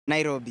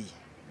Nairobi.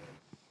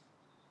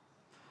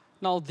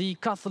 Now, the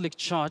Catholic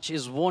Church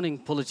is warning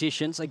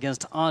politicians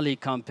against early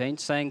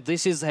campaigns, saying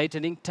this is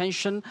heightening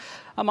tension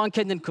among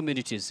Kenyan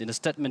communities. In a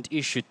statement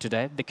issued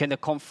today, the Kenya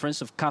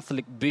Conference of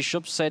Catholic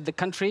Bishops said the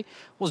country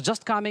was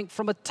just coming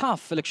from a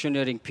tough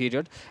electioneering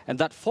period and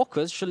that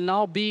focus should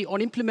now be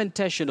on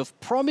implementation of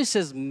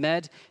promises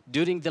made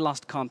during the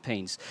last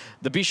campaigns.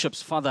 The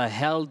bishops further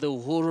held the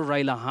Uhuru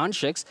Raila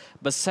handshakes,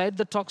 but said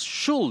the talks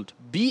should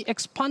be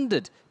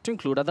expanded to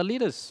include other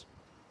leaders.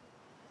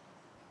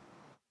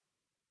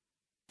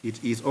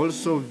 It is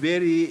also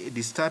very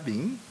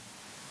disturbing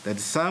that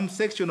some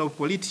section of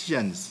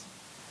politicians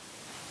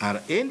are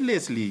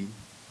endlessly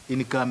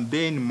in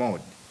campaign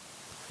mode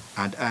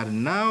and are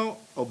now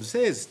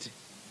obsessed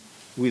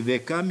with the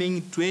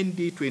coming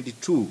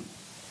 2022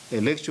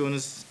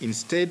 elections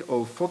instead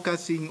of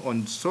focusing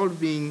on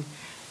solving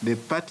the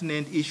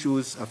pertinent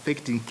issues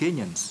affecting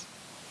Kenyans.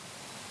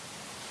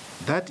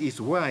 That is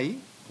why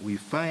we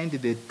find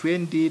the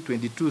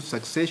 2022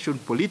 succession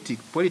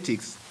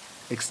politics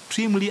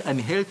extremely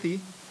unhealthy,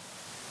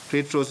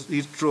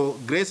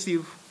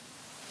 retrogressive,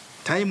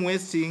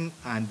 time-wasting,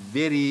 and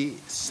very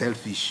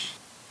selfish.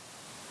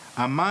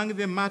 Among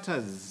the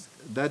matters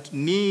that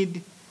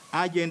need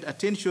urgent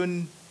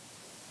attention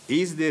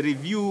is the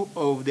review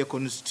of the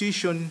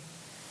Constitution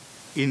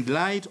in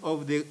light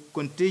of the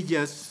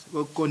contagious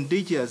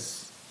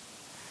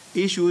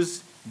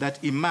issues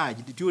that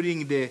emerged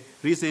during the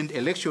recent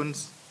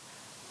elections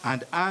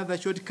and other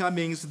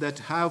shortcomings that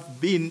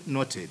have been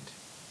noted.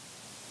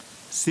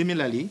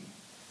 Similarly,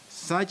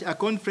 such a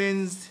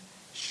conference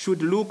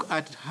should look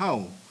at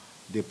how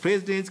the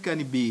president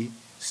can be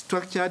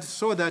structured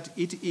so that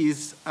it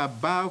is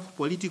above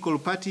political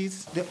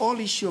parties. The whole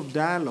issue of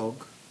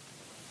dialogue,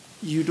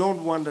 you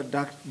don't want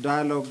a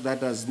dialogue that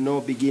has no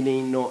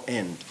beginning, no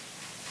end.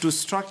 To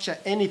structure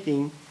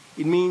anything,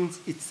 it means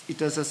it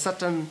has a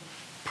certain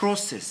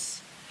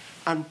process,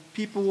 and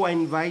people who are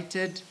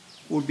invited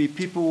will be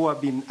people who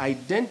have been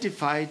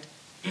identified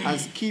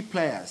as key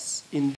players in